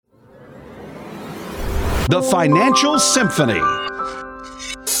The Financial Symphony.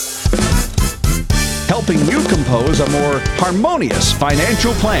 Helping you compose a more harmonious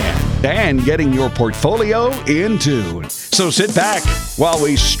financial plan and getting your portfolio in tune. So sit back while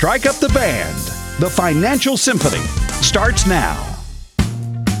we strike up the band. The Financial Symphony starts now.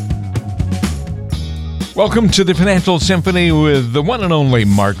 Welcome to the Financial Symphony with the one and only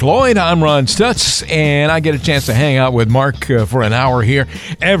Mark Lloyd. I'm Ron Stutz, and I get a chance to hang out with Mark for an hour here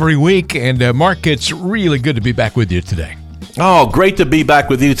every week. And Mark, it's really good to be back with you today. Oh, great to be back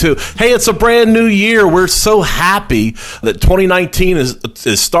with you, too. Hey, it's a brand new year. We're so happy that 2019 is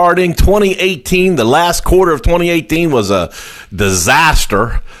starting. 2018, the last quarter of 2018 was a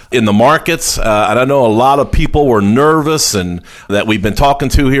disaster in the markets. And I know a lot of people were nervous, and that we've been talking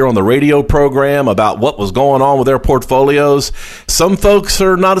to here on the radio program about what was going on with their portfolios. Some folks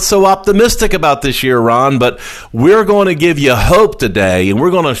are not so optimistic about this year, Ron, but we're going to give you hope today, and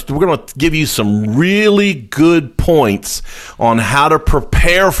we're going to give you some really good points on how to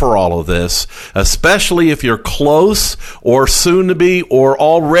prepare for all of this, especially if you're close or soon to be or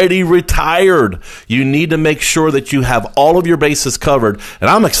already retired. You need to make sure that you have all of your bases covered. And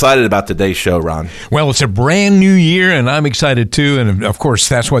I'm excited about today's show, Ron. Well, it's a brand new year, and I'm excited too. And of course,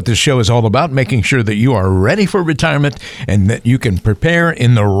 that's what this show is all about, making sure that you are ready for retirement and that you can prepare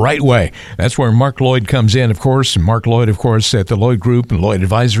in the right way. That's where Mark Lloyd comes in, of course. And Mark Lloyd, of course, at the Lloyd Group and Lloyd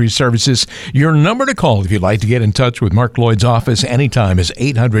Advisory Services. Your number to call if you'd like to get in touch with Mark Lloyd's office anytime is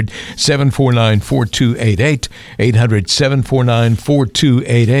 800-749-4288,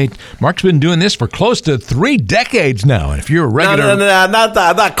 800-749-4288. Mark's been doing this for close to 3 decades now. And if you're a regular... No,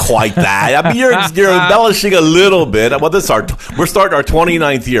 not quite that. I mean, you're embellishing a little bit. Well, we're starting our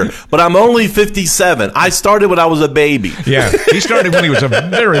 29th year, but I'm only 57. I started when I was a baby. Yeah, he started when he was a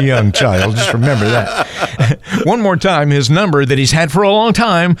very young child. Just remember that. One more time, his number that he's had for a long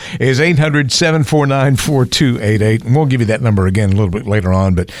time is 800-749-4288. And we'll give you that number again a little bit later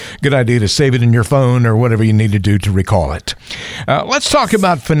on, but good idea to save it in your phone or whatever you need to do to recall it. Let's talk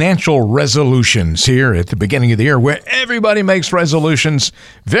about financial resolutions here at the beginning of the year, where everybody makes resolutions.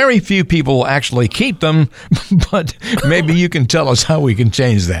 Very few people actually keep them, but maybe you can tell us how we can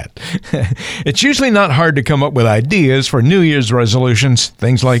change that. It's usually not hard to come up with ideas for New Year's resolutions,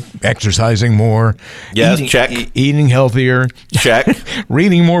 things like exercising more, eating healthier, check,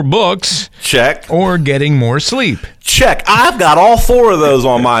 reading more books, check, or getting more sleep. Check. I've got all 4 of those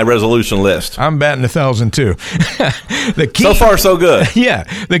on my resolution list. I'm batting 1,000 too. The key, so far, so good. Yeah.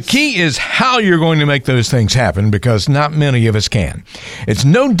 The key is how you're going to make those things happen, because not many of us can. It's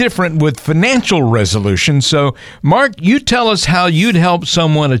no different with financial resolutions. So, Mark, you tell us how you'd help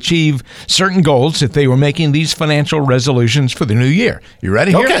someone achieve certain goals if they were making these financial resolutions for the new year. You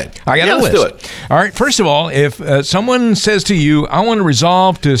ready here? Okay. I got a list. Let's do it. All right. First of all, if someone says to you, I want to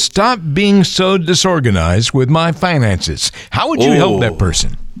resolve to stop being so disorganized with my finances, how would you help that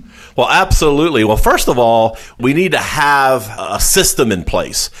person? Well, absolutely. Well, first of all, we need to have a system in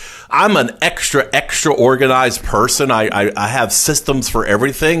place. I'm an extra organized person. I have systems for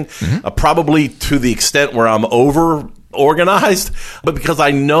everything, probably to the extent where I'm over organized, but because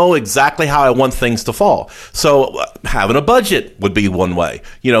I know exactly how I want things to fall. So having a budget would be one way.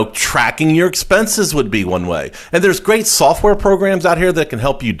 Tracking your expenses would be one way. And there's great software programs out here that can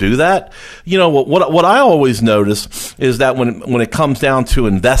help you do that. What I always notice is that when it comes down to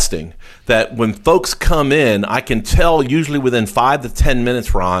investing, that when folks come in, I can tell usually within 5 to 10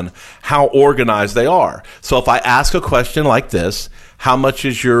 minutes, Ron, how organized they are. So if I ask a question like this, how much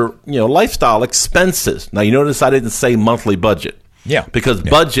is your lifestyle expenses? Now, you notice I didn't say monthly budget. Yeah. Because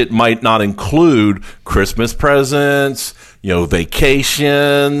budget might not include Christmas presents,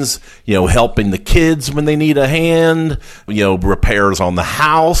 vacations, helping the kids when they need a hand, repairs on the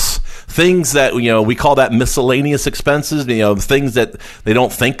house, things that, we call that miscellaneous expenses, things that they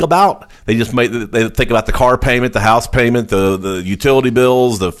don't think about. They think about the car payment, the house payment, the utility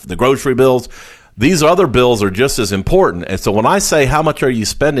bills, the grocery bills. These other bills are just as important. And so when I say how much are you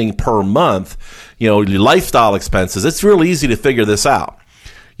spending per month, your lifestyle expenses, it's real easy to figure this out.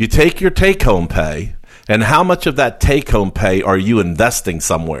 You take your take-home pay, and how much of that take-home pay are you investing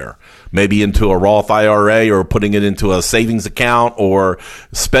somewhere? Maybe into a Roth IRA, or putting it into a savings account, or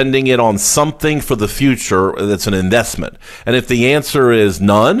spending it on something for the future that's an investment. And if the answer is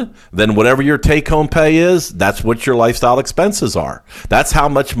none, then whatever your take-home pay is, that's what your lifestyle expenses are. That's how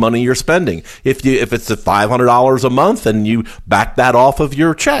much money you're spending. If it's at $500 a month, and you back that off of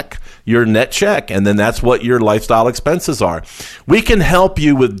your check, your net check, and then that's what your lifestyle expenses are. We can help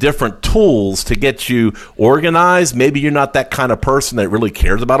you with different tools to get you organized. Maybe you're not that kind of person that really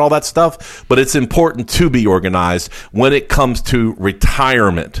cares about all that stuff, but it's important to be organized when it comes to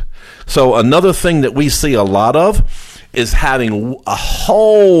retirement. So another thing that we see a lot of is having a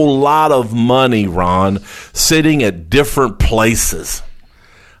whole lot of money, Ron, sitting at different places.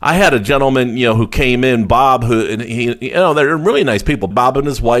 I had a gentleman, who came in, Bob, they're really nice people, Bob and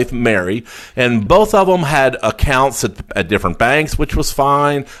his wife, Mary, and both of them had accounts at different banks, which was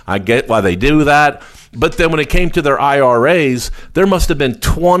fine. I get why they do that. But then when it came to their IRAs, there must have been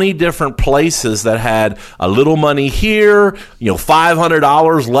 20 different places that had a little money here,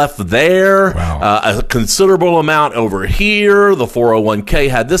 $500 left there, a considerable amount over here. The 401k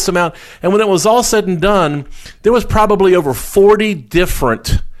had this amount. And when it was all said and done, there was probably over 40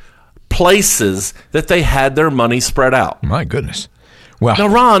 different places that they had their money spread out. My goodness. Well, now,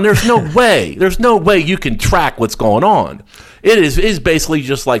 Ron, there's no way you can track what's going on. It is basically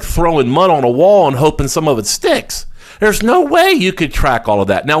just like throwing mud on a wall and hoping some of it sticks. There's no way you could track all of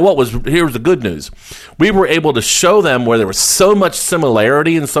that. Now, here's the good news. We were able to show them where there was so much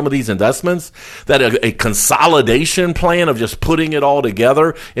similarity in some of these investments that a consolidation plan of just putting it all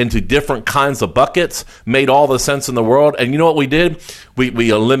together into different kinds of buckets made all the sense in the world. And you know what we did?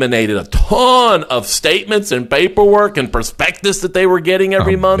 We eliminated a ton of statements and paperwork and prospectus that they were getting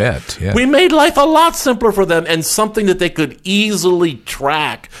every month. Yeah. We made life a lot simpler for them and something that they could easily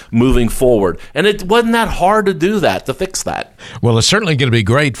track moving forward. And it wasn't that hard to do that, to fix that. Well, it's certainly going to be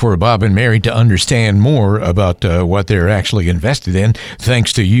great for Bob and Mary to understand more about what they're actually invested in,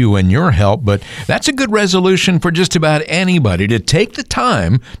 thanks to you and your help. But that's a good resolution for just about anybody, to take the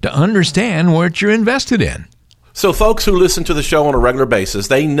time to understand what you're invested in. So folks who listen to the show on a regular basis,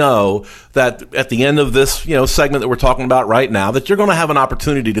 they know that at the end of this, segment that we're talking about right now, that you're going to have an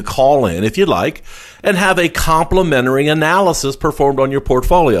opportunity to call in, if you'd like, and have a complimentary analysis performed on your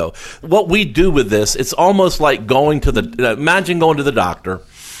portfolio. What we do with this, it's almost like imagine going to the doctor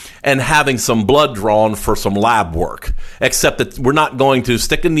and having some blood drawn for some lab work, except that we're not going to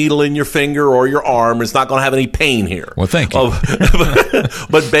stick a needle in your finger or your arm. It's not going to have any pain here. Well, thank you.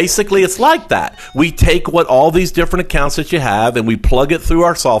 But basically, it's like that. We take all these different accounts that you have, and we plug it through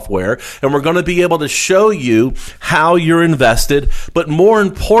our software, and we're going to be able to show you how you're invested. But more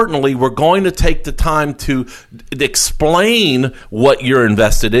importantly, we're going to take the time to explain what you're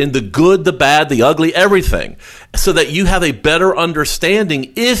invested in, the good, the bad, the ugly, everything, so that you have a better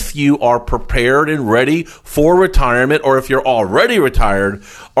understanding if you are prepared and ready for retirement, or if you're already retired,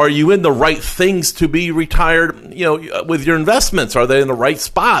 are you in the right things to be retired, with your investments? Are they in the right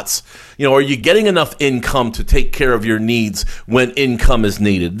spots? Are you getting enough income to take care of your needs when income is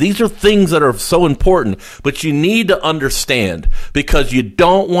needed? These are things that are so important, but you need to understand, because you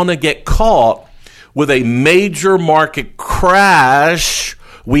don't want to get caught with a major market crash.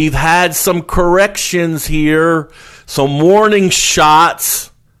 We've had some corrections here, some warning shots.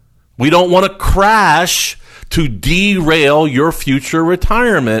 We don't want to crash to derail your future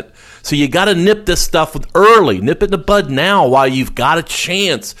retirement. So you got to nip this stuff early. Nip it in the bud now while you've got a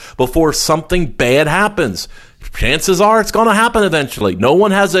chance before something bad happens. Chances are it's going to happen eventually. No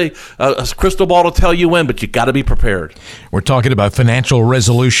one has a crystal ball to tell you when, but you got to be prepared. We're talking about financial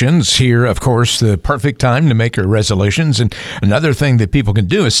resolutions here. Of course, the perfect time to make your resolutions. And another thing that people can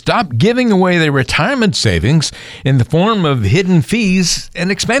do is stop giving away their retirement savings in the form of hidden fees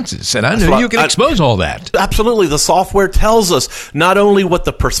and expenses. And I know you can expose all that. Absolutely. The software tells us not only what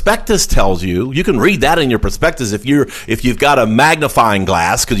the prospectus tells you. You can read that in your prospectus if you've got a magnifying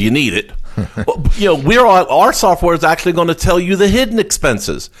glass, because you need it. Our software is actually going to tell you the hidden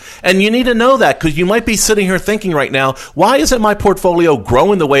expenses. And you need to know that, because you might be sitting here thinking right now, why isn't my portfolio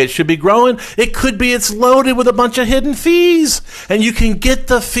growing the way it should be growing? It could be it's loaded with a bunch of hidden fees, and you can get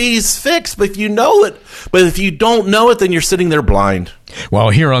the fees fixed if you know it. But if you don't know it, then you're sitting there blind. Well,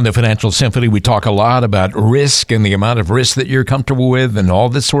 here on the Financial Symphony, we talk a lot about risk and the amount of risk that you're comfortable with and all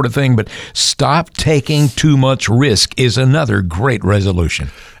this sort of thing. But stop taking too much risk is another great resolution.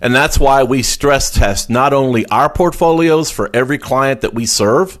 And that's why we stress test not only our portfolios for every client that we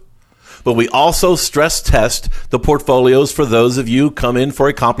serve, but we also stress test the portfolios for those of you who come in for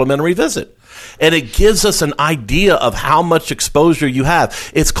a complimentary visit. And it gives us an idea of how much exposure you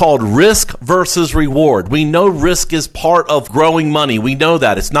have. It's called risk versus reward. We know risk is part of growing money. We know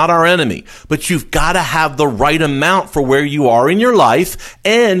that. It's not our enemy. But you've got to have the right amount for where you are in your life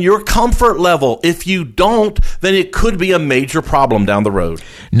and your comfort level. If you don't, then it could be a major problem down the road.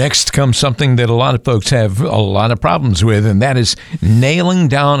 Next comes something that a lot of folks have a lot of problems with, and that is nailing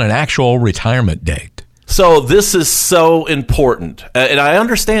down an actual retirement date. So this is so important, and I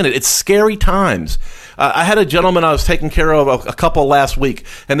understand it. It's scary times. I had a gentleman I was taking care of a couple last week,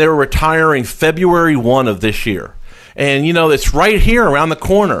 and they were retiring February 1 of this year. And, it's right here around the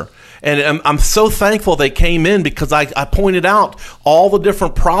corner. And I'm so thankful they came in, because I pointed out all the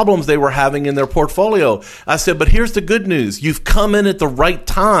different problems they were having in their portfolio. I said, but here's the good news. You've come in at the right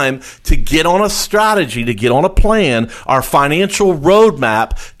time to get on a strategy, to get on a plan, our financial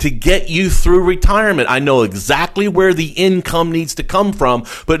roadmap to get you through retirement. I know exactly where the income needs to come from,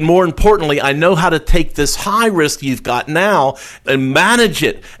 but more importantly, I know how to take this high risk you've got now and manage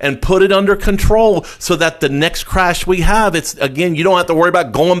it and put it under control so that the next crash we have, it's, again, you don't have to worry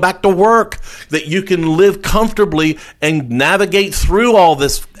about going back to work, that you can live comfortably and navigate through all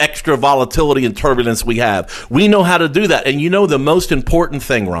this extra volatility and turbulence we have. We know how to do that. And you know the most important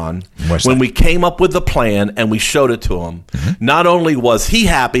thing, Ron, when we came up with the plan and we showed it to him, not only was he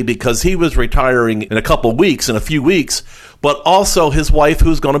happy because he was retiring in a few weeks, but also his wife,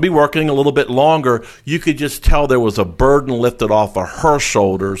 who's going to be working a little bit longer, you could just tell there was a burden lifted off of her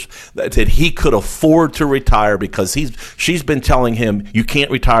shoulders that he could afford to retire, because she's been telling him, you can't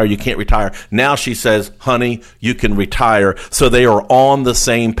retire, you can't retire. Now she says, honey, you can retire. So they are on the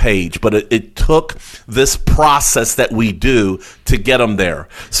same page. But it took this process that we do to get them there.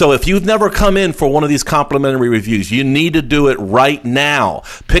 So if you've never come in for one of these complimentary reviews, you need to do it right now.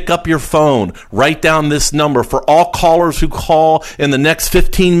 Pick up your phone, write down this number for all callers who call in the next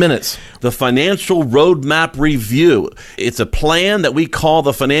 15 minutes. The Financial Roadmap Review. It's a plan that we call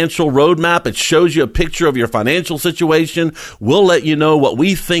the Financial Roadmap. It shows you a picture of your financial situation. We'll let you know what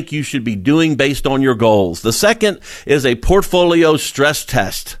we think you should be doing based on your goals. The second is a portfolio stress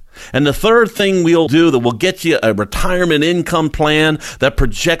test. And the third thing we'll do that will get you a retirement income plan that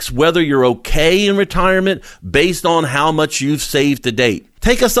projects whether you're okay in retirement based on how much you've saved to date.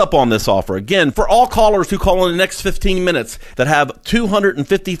 Take us up on this offer. Again, for all callers who call in the next 15 minutes that have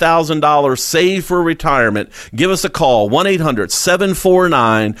 $250,000 saved for retirement, give us a call,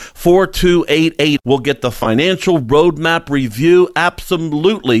 1-800-749-4288. We'll get the Financial Roadmap Review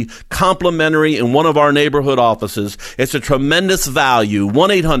absolutely complimentary in one of our neighborhood offices. It's a tremendous value.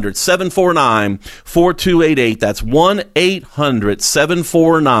 1-800-749-4288. That's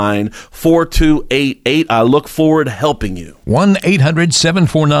 1-800-749-4288. I look forward to helping you. 1-800-749-4288.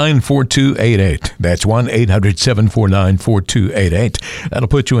 That's 1-800-749-4288. That'll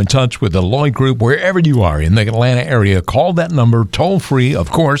put you in touch with the Lloyd Group wherever you are in the Atlanta area. Call that number toll free,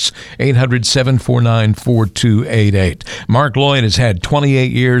 of course, 800-749-4288. Mark Lloyd has had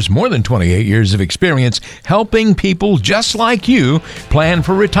more than 28 years of experience helping people just like you plan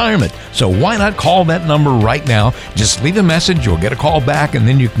for retirement. So why not call that number right now? Just leave a message, you'll get a call back, and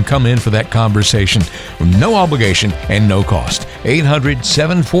then you can come in for that conversation with no obligation and no cost.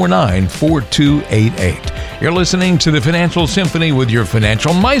 800-749-4288. You're listening to the Financial Symphony with your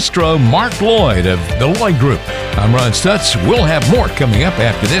financial maestro, Mark Lloyd of the Lloyd Group. I'm Ron Stutz. We'll have more coming up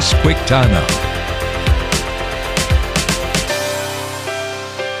after this quick timeout.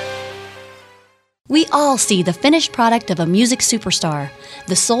 We all see the finished product of a music superstar,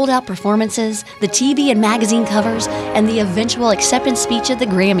 the sold-out performances, the TV and magazine covers, and the eventual acceptance speech at the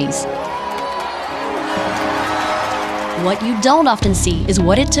Grammys. What you don't often see is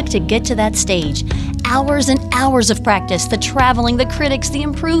what it took to get to that stage. Hours and hours of practice, the traveling, the critics, the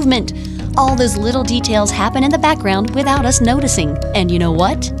improvement. All those little details happen in the background without us noticing. And you know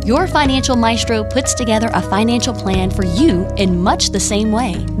what? Your financial maestro puts together a financial plan for you in much the same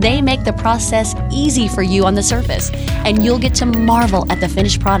way. They make the process easy for you on the surface, and you'll get to marvel at the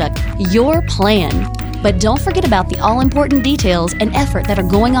finished product, your plan. But don't forget about the all-important details and effort that are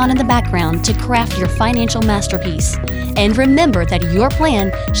going on in the background to craft your financial masterpiece. And remember that your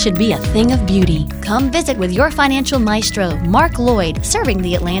plan should be a thing of beauty. Come visit with your financial maestro, Mark Lloyd, serving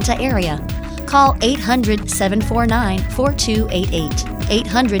the Atlanta area. Call 800-749-4288.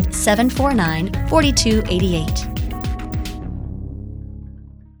 800-749-4288.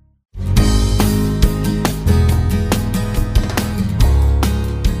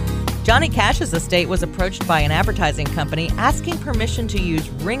 Johnny Cash's estate was approached by an advertising company asking permission to use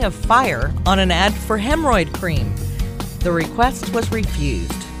Ring of Fire on an ad for hemorrhoid cream. The request was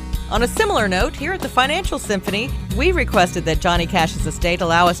refused. On a similar note, here at the Financial Symphony, we requested that Johnny Cash's estate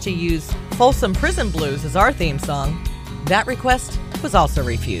allow us to use Folsom Prison Blues as our theme song. That request was also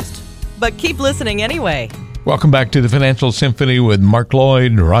refused. But keep listening anyway. Welcome back to the Financial Symphony with Mark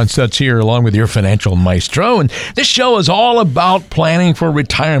Lloyd. Ron Stutz here along with your financial maestro. And this show is all about planning for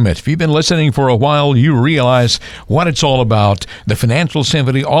retirement. If you've been listening for a while, you realize what it's all about. The Financial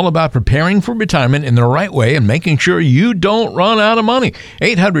Symphony, all about preparing for retirement in the right way and making sure you don't run out of money.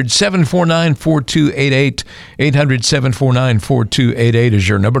 800-749-4288. 800-749-4288 is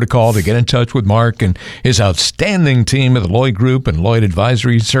your number to call to get in touch with Mark and his outstanding team of the Lloyd Group and Lloyd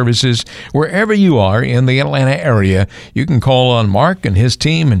Advisory Services, wherever you are in the Atlanta area, you can call on Mark and his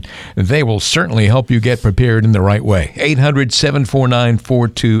team, and they will certainly help you get prepared in the right way.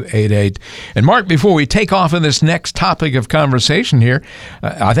 800-749-4288. And Mark, before we take off in this next topic of conversation here,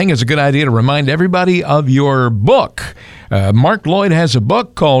 I think it's a good idea to remind everybody of your book. Mark Lloyd has a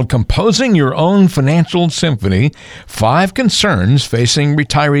book called Composing Your Own Financial Symphony, 5 Concerns Facing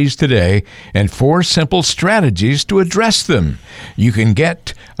Retirees Today, and 4 Simple Strategies to Address Them. You can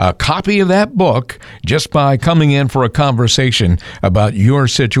get a copy of that book just by coming in for a conversation about your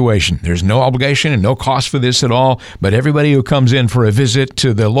situation. There's no obligation and no cost for this at all, but everybody who comes in for a visit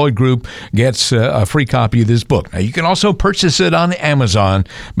to the Lloyd Group gets a free copy of this book. Now, you can also purchase it on Amazon,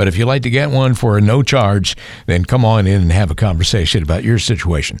 but if you'd like to get one for no charge, then come on in and have a conversation about your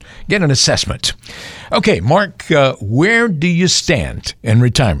situation. Get an assessment. Okay, Mark, where do you stand in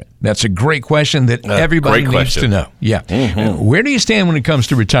retirement? That's a great question that everybody needs to know. Yeah. Mm-hmm. Where do you stand when it comes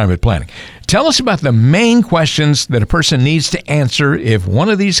to retirement planning? Tell us about the main questions that a person needs to answer if one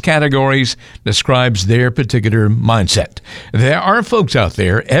of these categories describes their particular mindset. There are folks out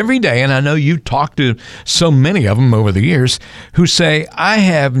there every day, and I know you talk to so many of them over the years, who say, I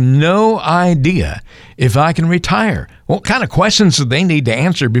have no idea if I can retire. What kind of questions do they need to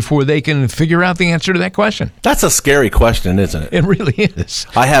answer before they can figure out the answer to that question? That's a scary question, isn't it? It really is.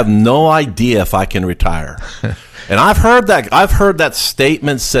 I have no idea if I can retire. And I've heard that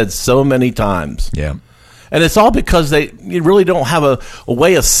statement said so many times. Yeah. And it's all because you really don't have a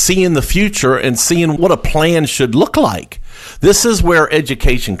way of seeing the future and seeing what a plan should look like. This is where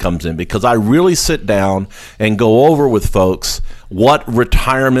education comes in, because I really sit down and go over with folks what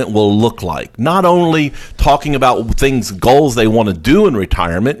retirement will look like. Not only talking about goals they want to do in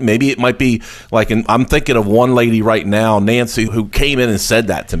retirement. Maybe it might be like, I'm thinking of one lady right now, Nancy, who came in and said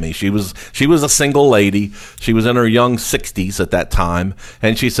that to me. She was a single lady. She was in her young 60s at that time.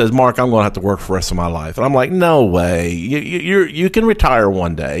 And she says, Mark, I'm going to have to work for the rest of my life. And I'm like, no way. You can retire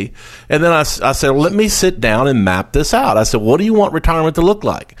one day. And then I said, let me sit down and map this out. I said, what do you want retirement to look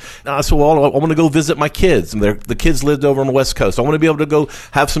like? And I said, well, I want to go visit my kids. And the kids lived over on the West Coast. I want to be able to go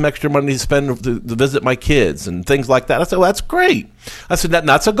have some extra money to spend to visit my kids and things like that. I said, well, that's great. I said,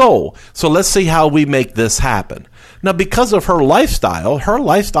 that's a goal. So let's see how we make this happen. Now, because of her lifestyle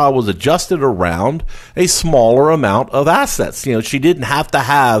was adjusted around a smaller amount of assets. She didn't have to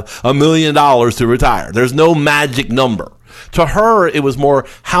have $1 million to retire. There's no magic number. To her, it was more,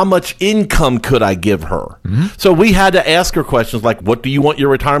 how much income could I give her? Mm-hmm. So we had to ask her questions like, what do you want your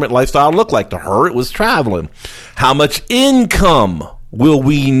retirement lifestyle to look like? To her, it was traveling. How much income will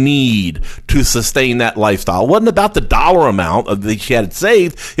we need to sustain that lifestyle? It wasn't about the dollar amount that she had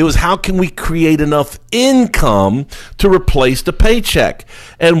saved. It was, how can we create enough income to replace the paycheck?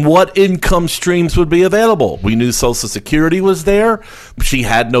 And what income streams would be available? We knew Social Security was there. She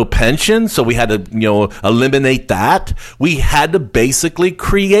had no pension, so we had to, eliminate that. We had to basically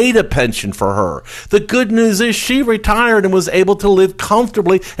create a pension for her. The good news is she retired and was able to live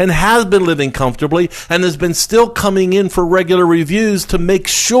comfortably, and has been living comfortably, and has been still coming in for regular reviews to make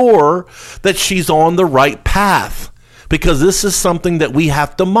sure that she's on the right path. Because this is something that we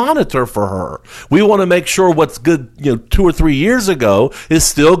have to monitor for her. We want to make sure what's good, 2 or 3 years ago is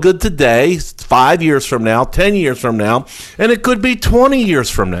still good today, 5 years from now, 10 years from now, and it could be 20 years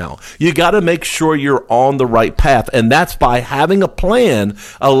from now. You got to make sure you're on the right path, and that's by having a plan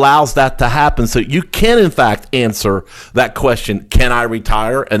allows that to happen. So you can, in fact, answer that question, can I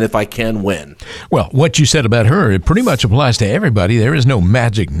retire? And if I can, when? Well, what you said about her, it pretty much applies to everybody. There is no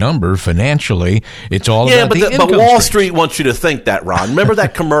magic number financially. It's all about the income but Wall stream. Street wants you to think that, Ron. Remember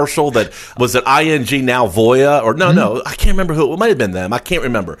that commercial that was at ING, now Voya? Or no, I can't remember who. It might have been them. I can't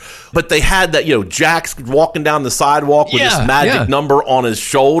remember. But they had that, Jack's walking down the sidewalk with this magic number on his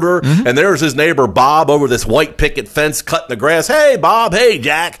shoulder. Mm-hmm. And there's his neighbor, Bob, over this white picket fence cutting the grass. Hey, Bob. Hey,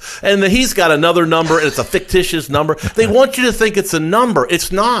 Jack. And he's got another number, and it's a fictitious number. They want you to think it's a number.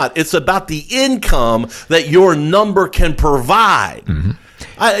 It's not. It's about the income that your number can provide. Mm-hmm.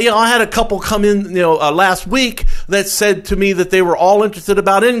 I had a couple come in, last week that said to me that they were all interested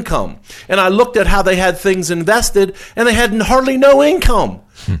about income. And I looked at how they had things invested, and they had hardly no income.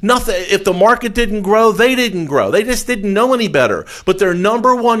 Nothing. If the market didn't grow, they didn't grow. They just didn't know any better. But their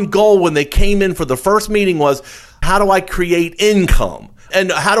number one goal when they came in for the first meeting was, how do I create income?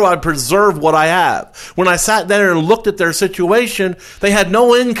 And how do I preserve what I have? When I sat there and looked at their situation, they had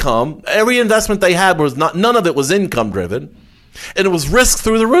no income. Every investment they had none of it was income driven. And it was risk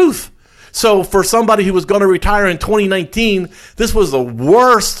through the roof. So for somebody who was going to retire in 2019, this was the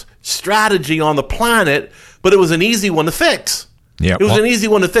worst strategy on the planet, but it was an easy one to fix. Yeah, It was an easy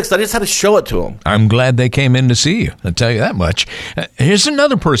one to fix. I just had to show it to them. I'm glad they came in to see you. I'll tell you that much. Here's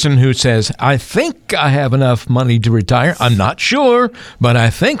another person who says, I think I have enough money to retire. I'm not sure, but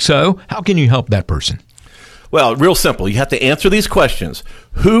I think so. How can you help that person? Well, real simple. You have to answer these questions.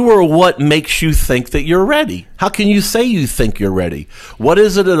 Who or what makes you think that you're ready? How can you say you think you're ready? What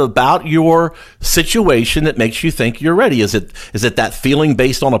is it about your situation that makes you think you're ready? Is it that feeling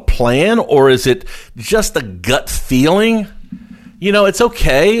based on a plan, or is it just a gut feeling? It's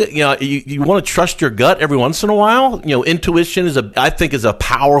okay. You want to trust your gut every once in a while. Intuition I think is a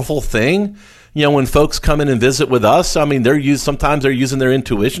powerful thing. When folks come in and visit with us, sometimes they're using their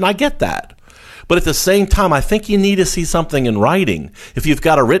intuition. I get that. But at the same time, I think you need to see something in writing. If you've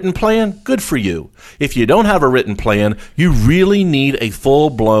got a written plan, good for you. If you don't have a written plan, you really need a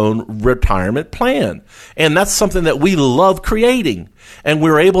full-blown retirement plan. And that's something that we love creating. And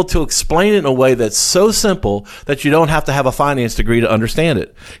we're able to explain it in a way that's so simple that you don't have to have a finance degree to understand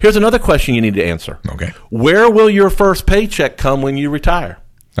it. Here's another question you need to answer. Okay. Where will your first paycheck come when you retire?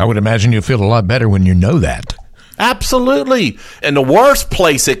 I would imagine you'll feel a lot better when you know that. Absolutely. And the worst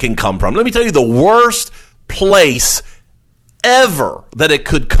place it can come from, let me tell you the worst place ever that it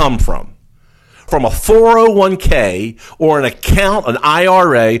could come from a 401k or an account, an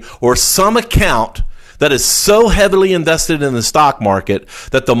IRA, or some account that is so heavily invested in the stock market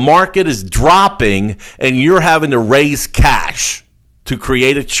that the market is dropping and you're having to raise cash to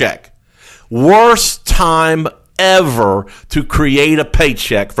create a check. Worst time ever to create a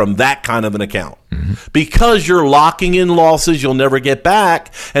paycheck from that kind of an account. Because you're locking in losses you'll never get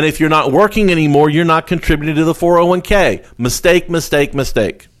back, and if you're not working anymore, you're not contributing to the 401k.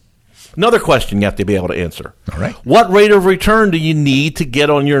 Mistake. Another question you have to be able to answer. All right. What rate of return do you need to get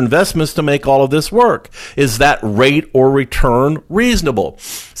on your investments to make all of this work? Is that rate or return reasonable?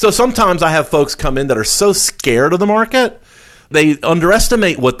 So sometimes I have folks come in that are so scared of the market, they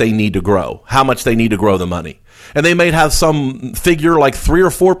underestimate what they need to grow, how much they need to grow the money. And they may have some figure like 3 or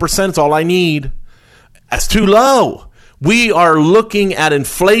 4% is all I need. That's too low. We are looking at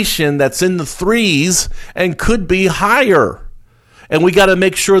inflation that's in the 3s and could be higher. And we got to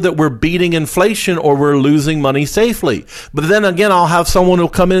make sure that we're beating inflation or we're losing money safely. But then again, I'll have someone who'll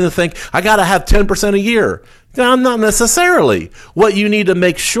come in and think, I got to have 10% a year. No, not necessarily. What you need to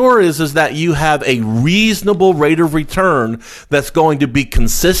make sure is that you have a reasonable rate of return that's going to be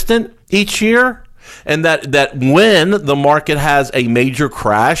consistent each year. And that when the market has a major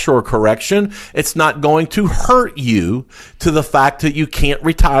crash or correction, it's not going to hurt you to the fact that you can't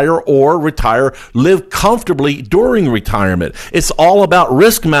retire or live comfortably during retirement. It's all about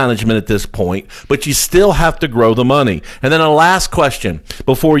risk management at this point, but you still have to grow the money. And then a last question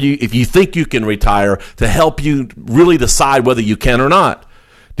if you think you can retire, to help you really decide whether you can or not.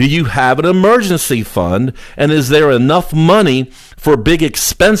 Do you have an emergency fund, and is there enough money for big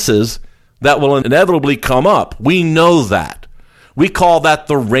expenses that will inevitably come up? We know that. We call that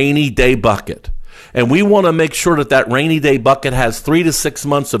the rainy day bucket. And we want to make sure that rainy day bucket has 3 to 6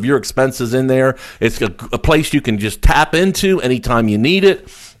 months of your expenses in there. It's a place you can just tap into anytime you need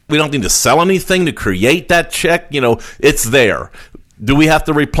it. We don't need to sell anything to create that check. It's there. Do we have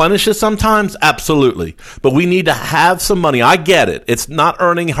to replenish it sometimes? Absolutely. But we need to have some money. I get it. It's not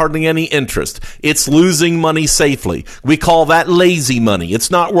earning hardly any interest. It's losing money safely. We call that lazy money. It's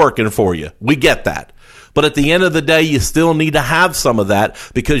not working for you. We get that. But at the end of the day, you still need to have some of that,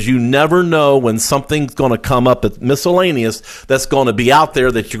 because you never know when something's going to come up at miscellaneous that's going to be out there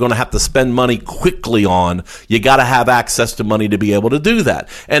that you're going to have to spend money quickly on. You got to have access to money to be able to do that.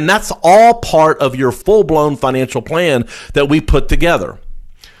 And that's all part of your full-blown financial plan that we put together.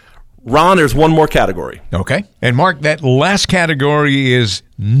 Ron, there's one more category. Okay. And Mark, that last category is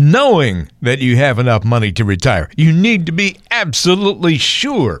knowing that you have enough money to retire. You need to be absolutely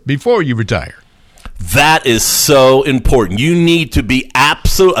sure before you retire. That is so important. You need to be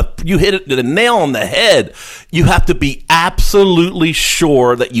you hit the nail on the head. You have to be absolutely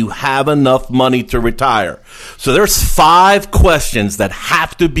sure that you have enough money to retire. So there's 5 questions that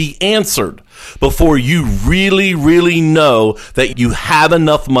have to be answered before you really, really know that you have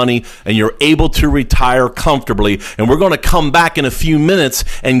enough money and you're able to retire comfortably. And we're going to come back in a few minutes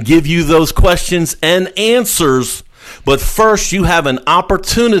and give you those questions and answers. But first, you have an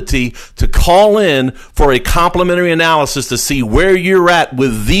opportunity to call in for a complimentary analysis to see where you're at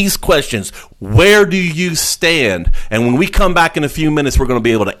with these questions. Where do you stand? And when we come back in a few minutes, we're going to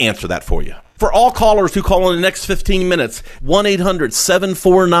be able to answer that for you. For all callers who call in the next 15 minutes,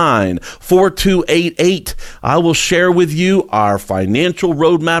 1-800-749-4288. I will share with you our financial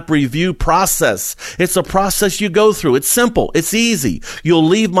roadmap review process. It's a process you go through. It's simple. It's easy. You'll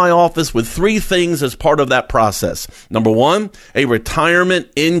leave my office with 3 things as part of that process. Number 1, a retirement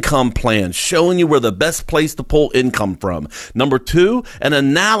income plan showing you where the best place to pull income from. Number 2, an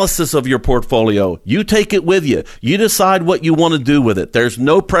analysis of your portfolio. You take it with you. You decide what you want to do with it. There's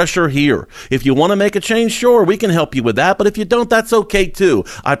no pressure here. If you want to make a change, sure, we can help you with that. But if you don't, that's okay too.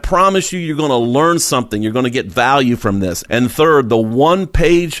 I promise you're going to learn something. You're going to get value from this. And third, the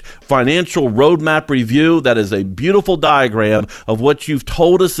 1-page financial roadmap review that is a beautiful diagram of what you've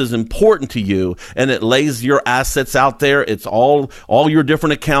told us is important to you. And it lays your assets out there. It's all your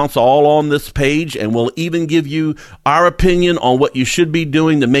different accounts all on this page. And we'll even give you our opinion on what you should be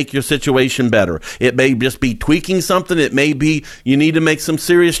doing to make your situation better. It may just be tweaking something. It may be you need to make some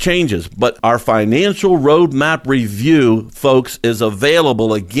serious changes. But our financial roadmap review, folks, is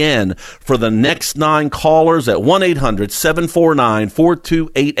available again for the next 9 callers at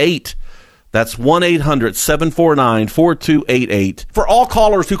 1-800-749-4288. That's 1-800-749-4288. For all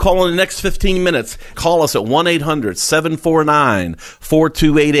callers who call in the next 15 minutes, call us at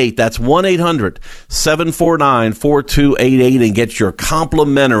 1-800-749-4288. That's 1-800-749-4288 and get your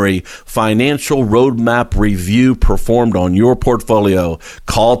complimentary financial roadmap review performed on your portfolio.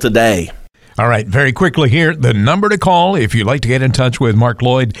 Call today. All right, very quickly here, the number to call if you'd like to get in touch with Mark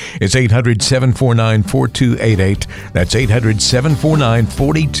Lloyd is 800-749-4288. That's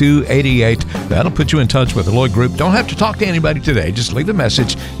 800-749-4288. That'll put you in touch with the Lloyd Group. Don't have to talk to anybody today. Just leave a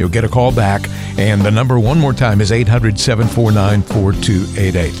message. You'll get a call back. And the number one more time is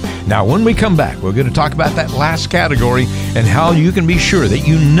 800-749-4288. Now, when we come back, we're going to talk about that last category and how you can be sure that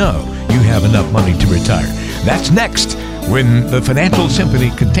you know you have enough money to retire. That's next, when the Financial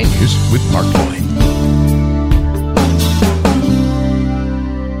Symphony continues with Mark Lloyd.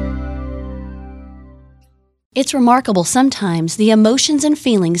 It's remarkable sometimes the emotions and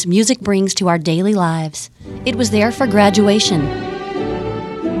feelings music brings to our daily lives. It was there for graduation,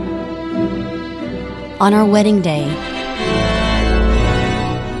 on our wedding day,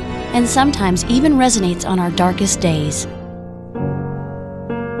 and sometimes even resonates on our darkest days.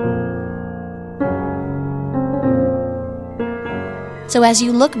 So as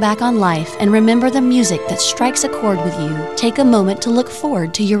you look back on life and remember the music that strikes a chord with you, take a moment to look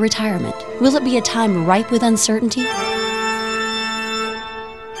forward to your retirement. Will it be a time ripe with uncertainty?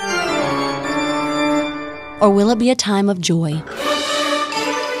 Or will it be a time of joy?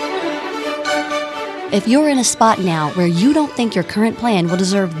 If you're in a spot now where you don't think your current plan will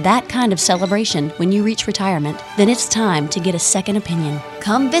deserve that kind of celebration when you reach retirement, then it's time to get a second opinion.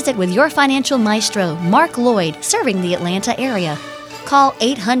 Come visit with your financial maestro, Mark Lloyd, serving the Atlanta area. Call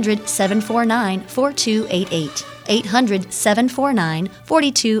 800-749-4288.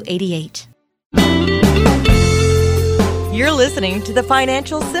 800-749-4288. You're listening to the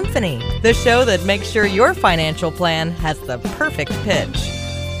Financial Symphony, the show that makes sure your financial plan has the perfect pitch.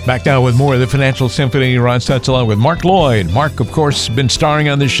 Back now with more of the Financial Symphony. Ron Stutz along with Mark Lloyd. Mark, of course, been starring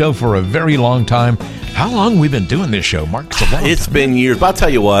on this show for a very long time. How long have we been doing this show, Mark? It's been years, but I'll tell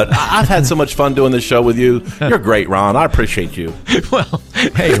you what, I've had so much fun doing this show with you. You're great, Ron. I appreciate you. Well,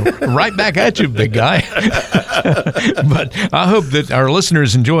 hey, right back at you, big guy. But I hope that our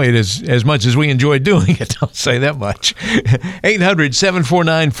listeners enjoy it as much as we enjoy doing it. I'll say that much.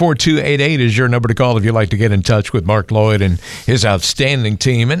 800-749-4288 is your number to call if you'd like to get in touch with Mark Lloyd and his outstanding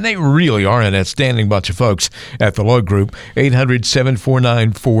team. And they really are an outstanding bunch of folks at the Lloyd Group.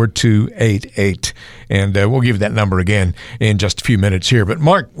 800-749-4288. And we'll give you that number again in just a few minutes here. But,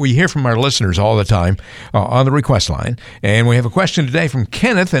 Mark, we hear from our listeners all the time on the request line. And we have a question today from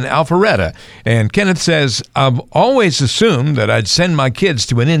Kenneth in Alpharetta. And Kenneth says, I've always assumed that I'd send my kids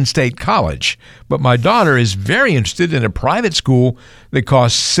to an in-state college, but my daughter is very interested in a private school that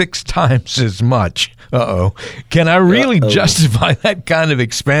costs 6 times as much. Uh-oh. Can I really justify that kind of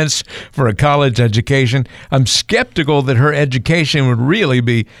expense for a college education? I'm skeptical that her education would really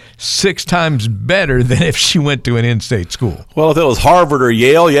be 6 times better than if she went to an in-state school. Well, if it was Harvard or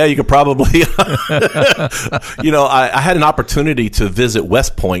Yale, yeah, you could probably. I had an opportunity to visit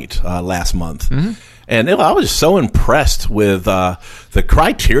West Point last month. Mm-hmm. And I was so impressed with the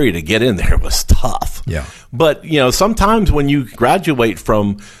criteria to get in there was tough. Yeah. But, sometimes when you graduate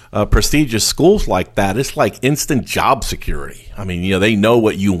from prestigious schools like that, it's like instant job security. I mean, they know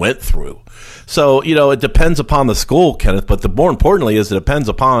what you went through. So, it depends upon the school, Kenneth, but the more importantly is it depends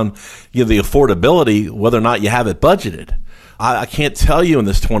upon the affordability, whether or not you have it budgeted. I can't tell you in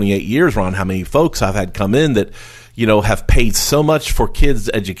this 28 years, Ron, how many folks I've had come in that, have paid so much for kids'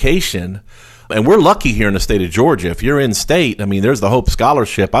 education, And we're lucky here in the state of Georgia. If you're in state, I mean, there's the Hope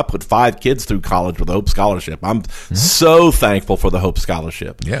Scholarship. I put 5 kids through college with the Hope Scholarship. I'm so thankful for the Hope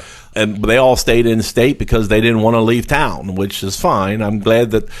Scholarship. Yeah. And they all stayed in state because they didn't want to leave town, which is fine. I'm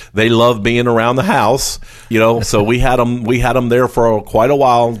glad that they love being around the house, so we had them there for quite a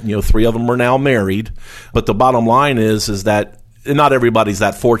while. 3 of them are now married. But the bottom line is that not everybody's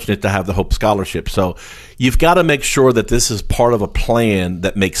that fortunate to have the Hope Scholarship. So you've got to make sure that this is part of a plan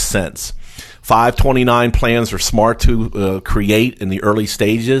that makes sense. 529 plans are smart to create in the early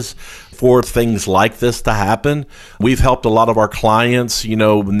stages for things like this to happen. We've helped a lot of our clients,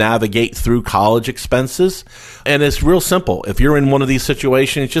 navigate through college expenses. And it's real simple. If you're in one of these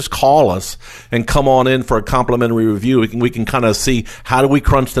situations, just call us and come on in for a complimentary review. We can kind of see how do we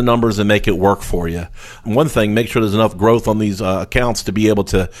crunch the numbers and make it work for you. One thing, make sure there's enough growth on these accounts to be able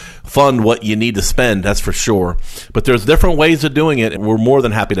to fund what you need to spend, that's for sure. But there's different ways of doing it, and we're more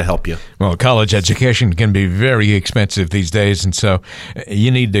than happy to help you. Well, college education can be very expensive these days, and so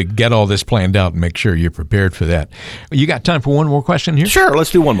you need to get all this planned out and make sure you're prepared for that. You got time for one more question here? Sure, let's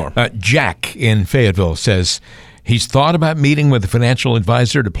do one more. Jack in Fayetteville says he's thought about meeting with a financial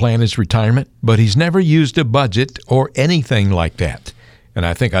advisor to plan his retirement, but he's never used a budget or anything like that. And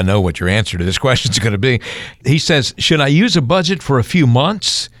I think I know what your answer to this question is going to be. He says, should I use a budget for a few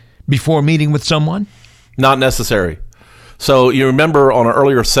months before meeting with someone? Not necessary. So you remember on an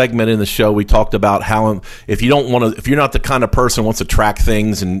earlier segment in the show, we talked about how if you're not the kind of person who wants to track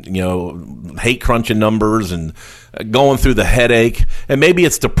things and, hate crunching numbers and going through the headache, and maybe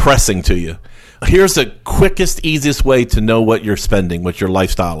it's depressing to you. Here's the quickest, easiest way to know what you're spending, what your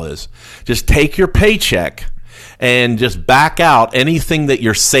lifestyle is. Just take your paycheck and just back out anything that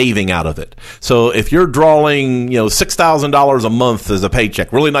you're saving out of it. So if you're drawing, $6,000 a month as a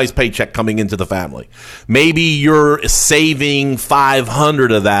paycheck, really nice paycheck coming into the family, maybe you're saving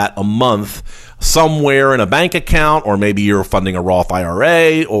 $500 of that a month somewhere in a bank account, or maybe you're funding a Roth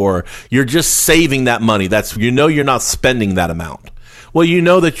IRA, or you're just saving that money. You're not spending that amount. Well, you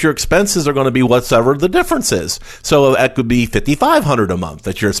know that your expenses are going to be whatever the difference is. So that could be $5,500 a month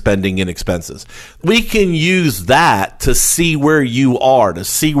that you're spending in expenses. We can use that to see where you are, to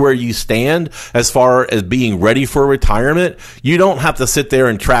see where you stand as far as being ready for retirement. You don't have to sit there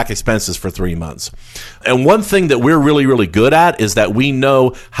and track expenses for 3 months. And one thing that we're really, really good at is that we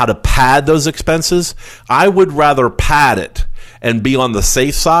know how to pad those expenses. I would rather pad it and be on the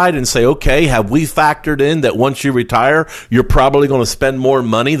safe side and say, okay, have we factored in that once you retire, you're probably going to spend more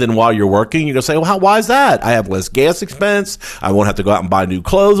money than while you're working? You're going to say, well, why is that? I have less gas expense. I won't have to go out and buy new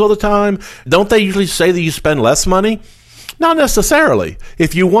clothes all the time. Don't they usually say that you spend less money? Not necessarily.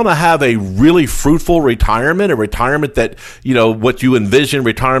 If you want to have a really fruitful retirement, a retirement that, what you envision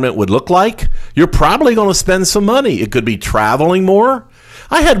retirement would look like, you're probably going to spend some money. It could be traveling more.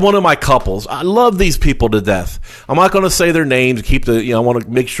 I had one of my couples. I love these people to death. I'm not going to say their names. I want to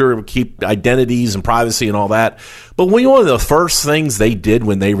make sure we keep identities and privacy and all that. But one of the first things they did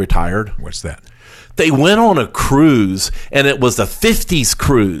when they retired. What's that? They went on a cruise, and it was the 50s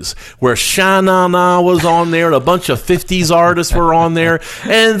cruise where Sha Na Na was on there, and a bunch of 50s artists were on there,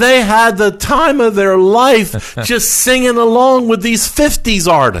 and they had the time of their life just singing along with these 50s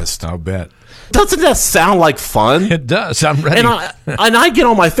artists. I'll bet. Doesn't that sound like fun? It does. I'm ready. And I get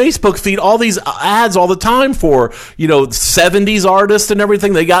on my Facebook feed all these ads all the time for, 70s artists and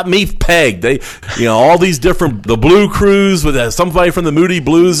everything. They got me pegged. They, all these different, the Blue Cruise with somebody from the Moody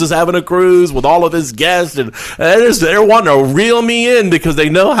Blues is having a cruise with all of his guests. And they're wanting to reel me in because they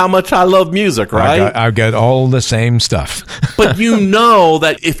know how much I love music, right? I've got all the same stuff. But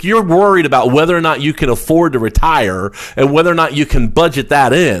that if you're worried about whether or not you can afford to retire and whether or not you can budget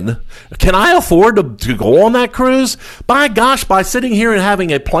that in, can I afford to go on that cruise? By gosh, by sitting here and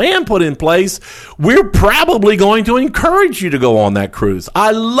having a plan put in place, we're probably going to encourage you to go on that cruise.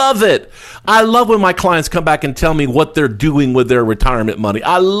 I love it. I love when my clients come back and tell me what they're doing with their retirement money.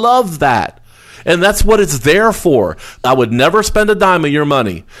 I love that. And that's what it's there for. I would never spend a dime of your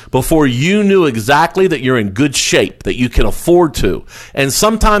money before you knew exactly that you're in good shape, that you can afford to. And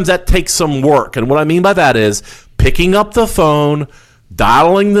sometimes that takes some work. And what I mean by that is picking up the phone,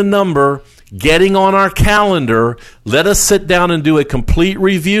 dialing the number, getting on our calendar. Let us sit down and do a complete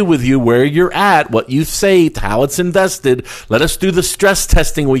review with you where you're at, what you've saved, how it's invested. Let us do the stress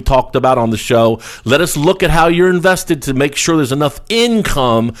testing we talked about on the show. Let us look at how you're invested to make sure there's enough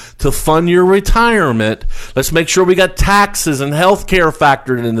income to fund your retirement. Let's make sure we got taxes and health care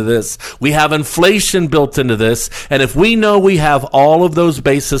factored into this. We have inflation built into this. And if we know we have all of those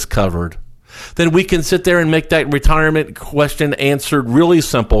bases covered, then we can sit there and make that retirement question answered really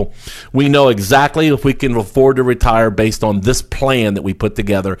simple. We know exactly if we can afford to retire based on this plan that we put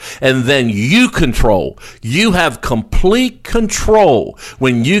together. And then you control. You have complete control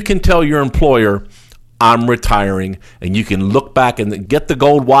when you can tell your employer, I'm retiring, and you can look back and get the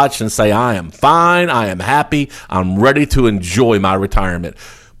gold watch and say, I am fine, I am happy, I'm ready to enjoy my retirement.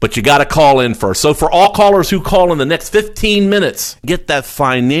 But you got to call in first. So for all callers who call in the next 15 minutes, get that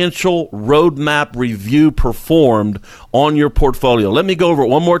financial roadmap review performed on your portfolio. Let me go over it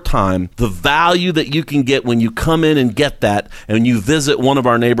one more time. The value that you can get when you come in and get that and you visit one of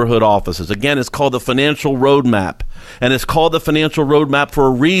our neighborhood offices. Again, it's called the Financial Roadmap. And it's called the Financial Roadmap for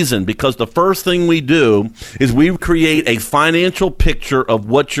a reason, because the first thing we do is we create a financial picture of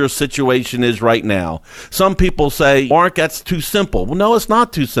what your situation is right now. Some people say, Mark, that's too simple. Well, no, it's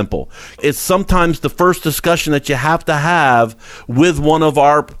not too simple. It's sometimes the first discussion that you have to have with one of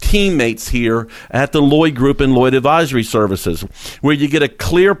our teammates here at the Lloyd Group and Lloyd Advisory Services, where you get a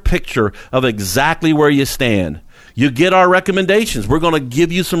clear picture of exactly where you stand. You get our recommendations. We're going to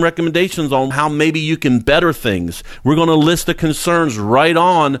give you some recommendations on how maybe you can better things. We're going to list the concerns right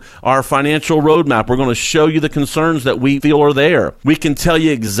on our financial roadmap. We're going to show you the concerns that we feel are there. We can tell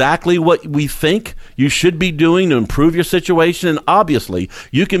you exactly what we think you should be doing to improve your situation. And obviously,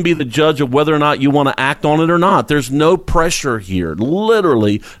 you can be the judge of whether or not you want to act on it or not. There's no pressure here.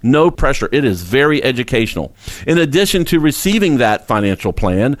 Literally no pressure. It is very educational. In addition to receiving that financial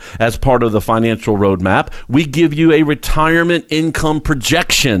plan as part of the financial roadmap, we give you a retirement income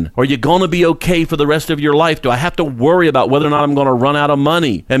projection. Are you going to be okay for the rest of your life? Do I have to worry about whether or not I'm going to run out of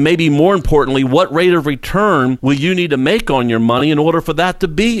money? And maybe more importantly, what rate of return will you need to make on your money in order for that to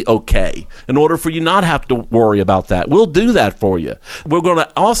be okay? In order for you not have to worry about that. We'll do that for you. We're going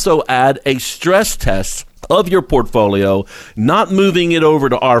to also add a stress test of your portfolio, not moving it over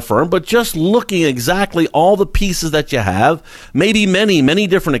to our firm, but just looking exactly all the pieces that you have, maybe many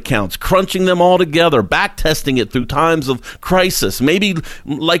different accounts, crunching them all together, back testing it through times of crisis, maybe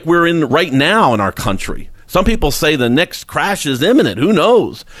like we're in right now in our country. Some people say the next crash is imminent. Who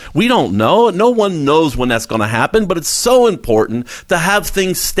knows? We don't know. No one knows when that's going to happen, but it's so important to have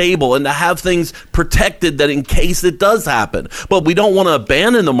things stable and to have things protected that in case it does happen. But we don't want to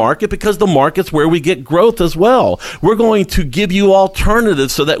abandon the market because the market's where we get growth as well. We're going to give you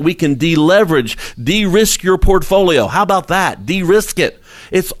alternatives so that we can deleverage, de-risk your portfolio. How about that? De-risk it.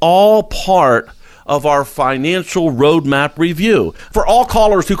 It's all part of our financial roadmap review. For all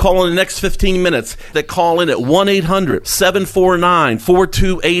callers who call in the next 15 minutes, that call in at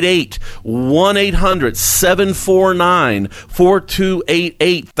 1-800-749-4288,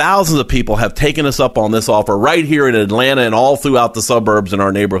 1-800-749-4288. Thousands of people have taken us up on this offer right here in Atlanta and all throughout the suburbs in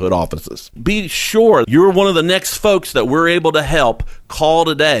our neighborhood offices. Be sure you're one of the next folks that we're able to help. Call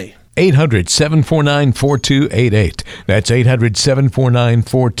today. 800-749-4288. That's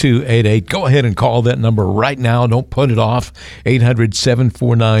 800-749-4288. Go ahead and call that number right now. Don't put it off.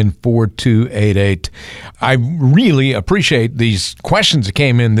 800-749-4288. I really appreciate these questions that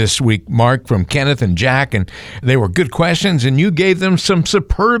came in this week, Mark, from Kenneth and Jack, and they were good questions, and you gave them some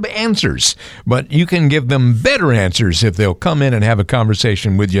superb answers. But you can give them better answers if they'll come in and have a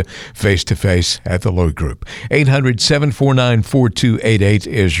conversation with you face-to-face at the Lloyd Group. 800-749-4288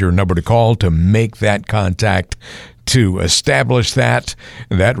 is your number to call to make that contact, to establish that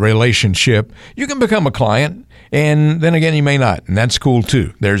relationship. You can become a client, and then again, you may not, and that's cool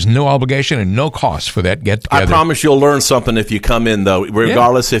too. There's no obligation and no cost for that get-together. I promise you'll learn something if you come in, though.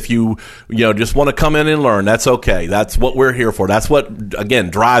 Regardless, if you just want to come in and learn, that's okay. That's what we're here for. That's what, again,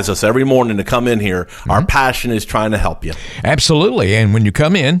 drives us every morning to come in here. Mm-hmm. Our passion is trying to help you. Absolutely, and when you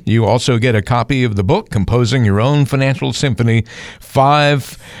come in, you also get a copy of the book, Composing Your Own Financial Symphony,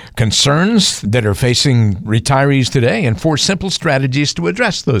 5 concerns that are facing retirees today and 4 simple strategies to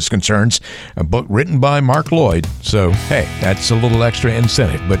address those concerns, a book written by Mark Lloyd. So, hey, that's a little extra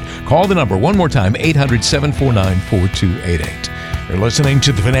incentive. But call the number one more time, 800-749-4288. You're listening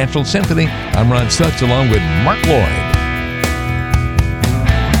to the Financial Symphony. I'm Ron Stutz along with Mark Lloyd.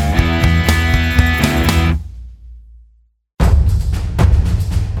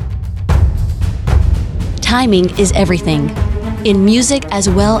 Timing is everything, in music as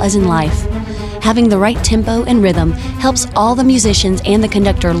well as in life. Having the right tempo and rhythm helps all the musicians and the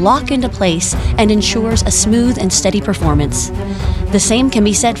conductor lock into place and ensures a smooth and steady performance. The same can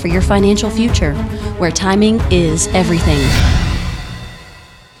be said for your financial future, where timing is everything.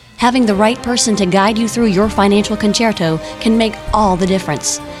 Having the right person to guide you through your financial concerto can make all the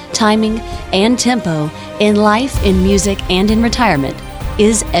difference. Timing and tempo in life, in music, and in retirement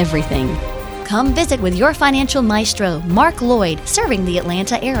is everything. Come visit with your financial maestro, Mark Lloyd, serving the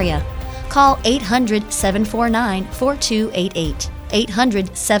Atlanta area. Call 800-749-4288.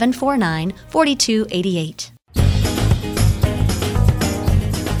 800-749-4288.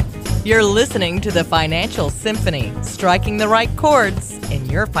 You're listening to the Financial Symphony, striking the right chords in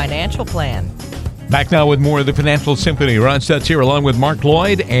your financial plan. Back now with more of the Financial Symphony. Ron Stutz here along with Mark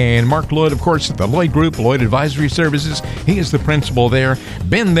Lloyd. And Mark Lloyd, of course, at the Lloyd Group, Lloyd Advisory Services. He is the principal there.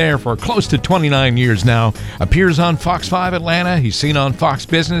 Been there for close to 29 years now. Appears on Fox 5 Atlanta. He's seen on Fox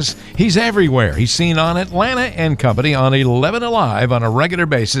Business. He's everywhere. He's seen on Atlanta and Company on 11 Alive on a regular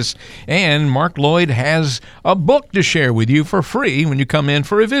basis. And Mark Lloyd has a book to share with you for free when you come in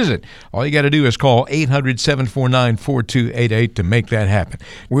for a visit. All you got to do is call 800-749-4288 to make that happen.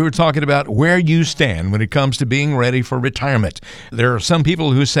 We were talking about where you stand when it comes to being ready for retirement. There are some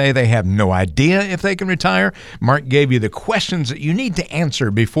people who say they have no idea if they can retire. Mark gave you the questions that you need to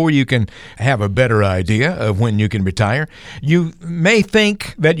answer before you can have a better idea of when you can retire. You may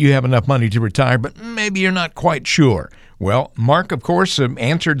think that you have enough money to retire, but maybe you're not quite sure. Well, Mark, of course,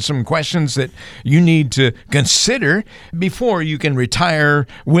 answered some questions that you need to consider before you can retire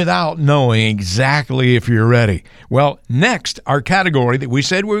without knowing exactly if you're ready. Well, next, our category that we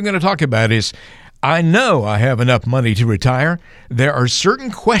said we were going to talk about is I know I have enough money to retire. There are certain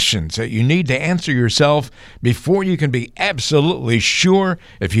questions that you need to answer yourself before you can be absolutely sure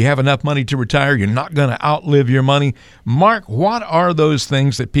if you have enough money to retire, you're not going to outlive your money. Mark, what are those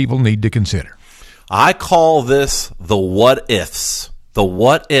things that people need to consider? I call this the what ifs. The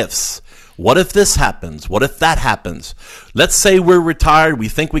what ifs. What if this happens? What if that happens? Let's say we're retired. We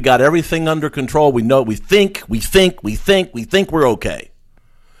think we got everything under control. We know we think we're okay.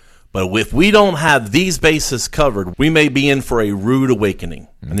 But if we don't have these bases covered, we may be in for a rude awakening.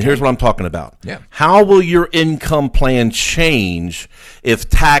 Okay. And here's what I'm talking about. Yeah. How will your income plan change if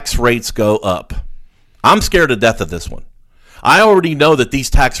tax rates go up? I'm scared to death of this one. I already know that these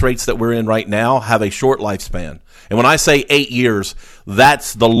tax rates that we're in right now have a short lifespan. And when I say 8 years,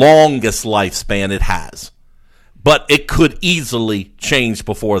 that's the longest lifespan it has. But it could easily change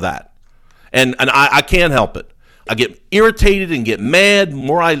before that. And I can't help it. I get irritated and get mad. The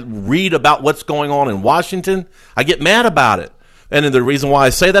more I read about what's going on in Washington, I get mad about it. And the reason why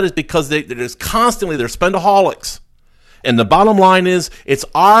I say that is because they're spendaholics. And the bottom line is, it's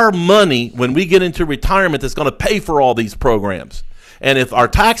our money when we get into retirement that's going to pay for all these programs. And if our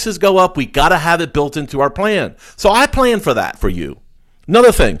taxes go up, we got to have it built into our plan. So I plan for that for you.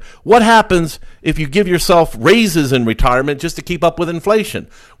 Another thing, what happens if you give yourself raises in retirement just to keep up with inflation?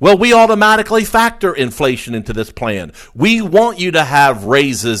 Well, we automatically factor inflation into this plan. We want you to have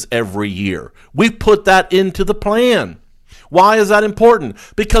raises every year. We put that into the plan. Why is that important?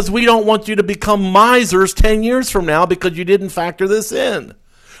 Because we don't want you to become misers 10 years from now because you didn't factor this in.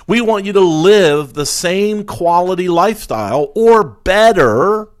 We want you to live the same quality lifestyle or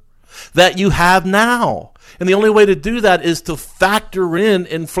better that you have now. And the only way to do that is to factor in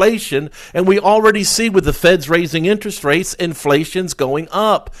inflation. And we already see with the Feds raising interest rates, inflation's going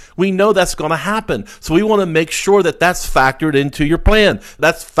up. We know that's going to happen. So we want to make sure that that's factored into your plan.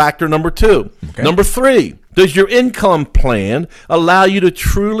 That's factor number 2. Okay. Number 3, does your income plan allow you to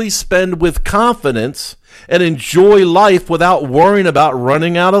truly spend with confidence and enjoy life without worrying about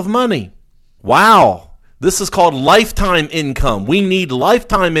running out of money? Wow. This is called lifetime income. We need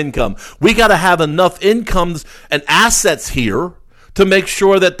lifetime income. We got to have enough incomes and assets here to make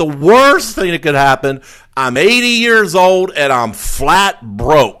sure that the worst thing that could happen, I'm 80 years old and I'm flat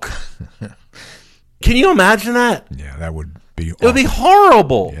broke. Can you imagine that? Yeah, that would be awful. It would be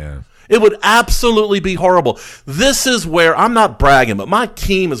horrible. Yeah. It would absolutely be horrible. This is where, I'm not bragging, but my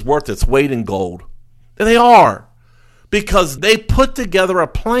team is worth its weight in gold. And they are. Because they put together a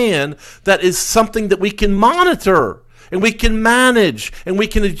plan that is something that we can monitor and we can manage and we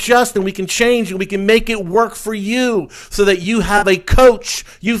can adjust and we can change and we can make it work for you so that you have a coach.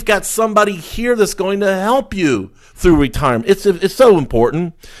 You've got somebody here that's going to help you through retirement. It's so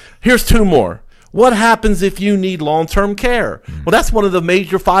important. Here's 2 more. What happens if you need long-term care? Well, that's one of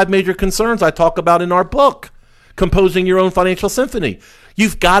the 5 major concerns I talk about in our book, Composing Your Own Financial Symphony.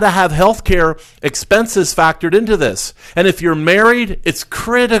 You've got to have health care expenses factored into this. And if you're married, it's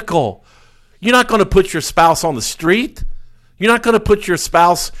critical. You're not going to put your spouse on the street. You're not going to put your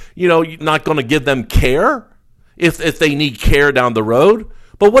spouse, you're not going to give them care if they need care down the road.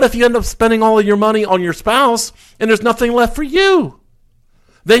 But what if you end up spending all of your money on your spouse and there's nothing left for you?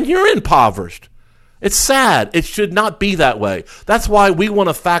 Then you're impoverished. It's sad. It should not be that way. That's why we want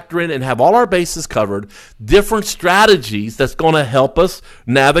to factor in and have all our bases covered, different strategies that's going to help us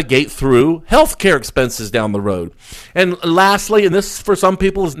navigate through healthcare expenses down the road. And lastly, and this for some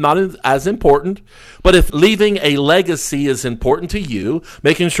people is not as important, but if leaving a legacy is important to you,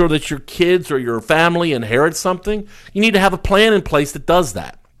 making sure that your kids or your family inherit something, you need to have a plan in place that does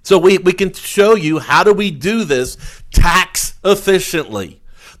that. So we can show you how do we do this tax efficiently.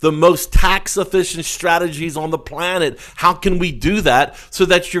 The most tax-efficient strategies on the planet. How can we do that so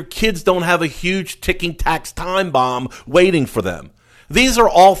that your kids don't have a huge ticking tax time bomb waiting for them? These are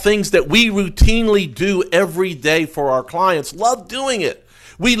all things that we routinely do every day for our clients. Love doing it.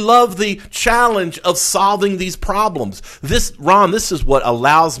 We love the challenge of solving these problems. Ron, this is what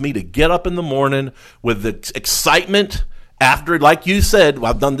allows me to get up in the morning with the excitement. After, like you said,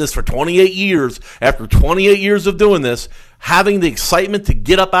 I've done this for 28 years. After 28 years of doing this, having the excitement to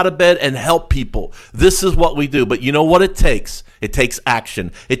get up out of bed and help people. This is what we do. But you know what it takes? It takes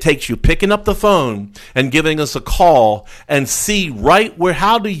action. It takes you picking up the phone and giving us a call and see right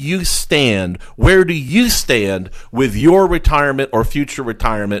how do you stand? Where do you stand with your retirement or future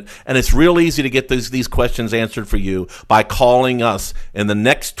retirement? And it's real easy to get these questions answered for you by calling us. In the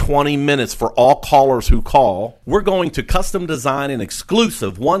next 20 minutes for all callers who call, we're going to custom design an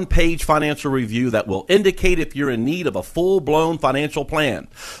exclusive one-page financial review that will indicate if you're in need of a full-blown financial plan.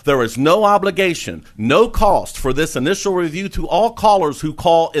 There is no obligation, no cost for this initial review to all callers who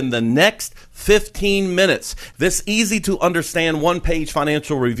call in the next 15 minutes. This easy-to-understand one-page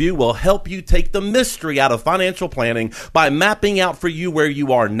financial review will help you take the mystery out of financial planning by mapping out for you where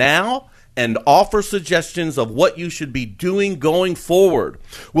you are now and offer suggestions of what you should be doing going forward.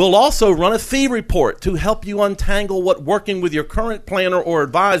 We'll also run a fee report to help you untangle what working with your current planner or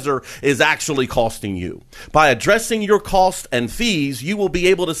advisor is actually costing you. By addressing your costs and fees, you will be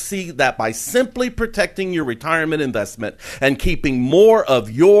able to see that by simply protecting your retirement investment and keeping more of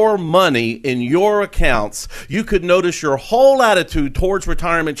your money in your accounts, you could notice your whole attitude towards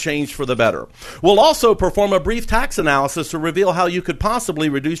retirement change for the better. We'll also perform a brief tax analysis to reveal how you could possibly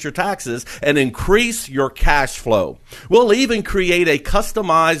reduce your taxes and increase your cash flow. We'll even create a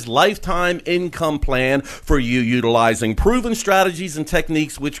customized lifetime income plan for you utilizing proven strategies and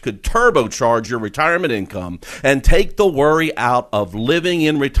techniques which could turbocharge your retirement income and take the worry out of living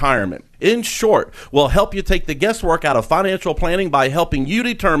in retirement. In short, we'll help you take the guesswork out of financial planning by helping you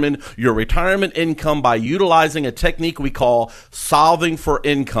determine your retirement income by utilizing a technique we call solving for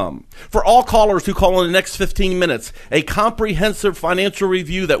income. For all callers who call in the next 15 minutes, a comprehensive financial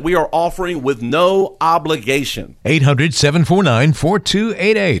review that we are offering with no obligation.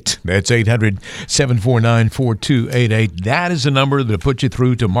 800-749-4288. That's 800-749-4288. That is the number that puts you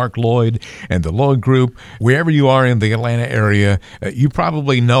through to Mark Lloyd and the Lloyd Group. Wherever you are in the Atlanta area, you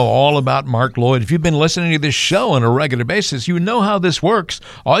probably know all about Mark Lloyd. If you've been listening to this show on a regular basis, you know how this works.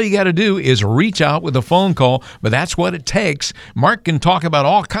 All you got to do is reach out with a phone call, but that's what it takes. Mark can talk about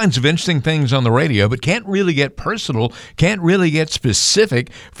all kinds of interesting things on the radio, but can't really get personal, can't really get specific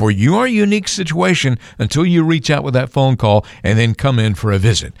for your unique situation until you reach out with that phone call and then come in for a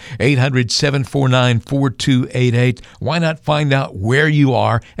visit. 800-749-4288. Why not find out where you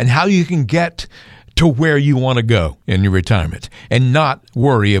are and how you can get to where you want to go in your retirement and not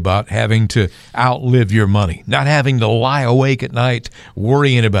worry about having to outlive your money, not having to lie awake at night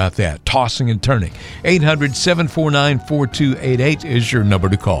worrying about that, tossing and turning. 800-749-4288 is your number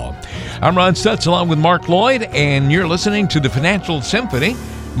to call. I'm Ron Stutz along with Mark Lloyd, and you're listening to the Financial Symphony.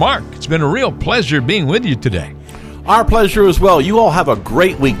 Mark, it's been a real pleasure being with you today. Our pleasure as well. You all have a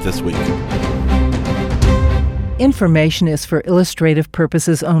great week this week. Information is for illustrative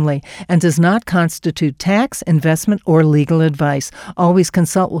purposes only and does not constitute tax, investment, or legal advice. Always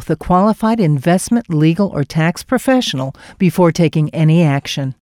consult with a qualified investment, legal, or tax professional before taking any action.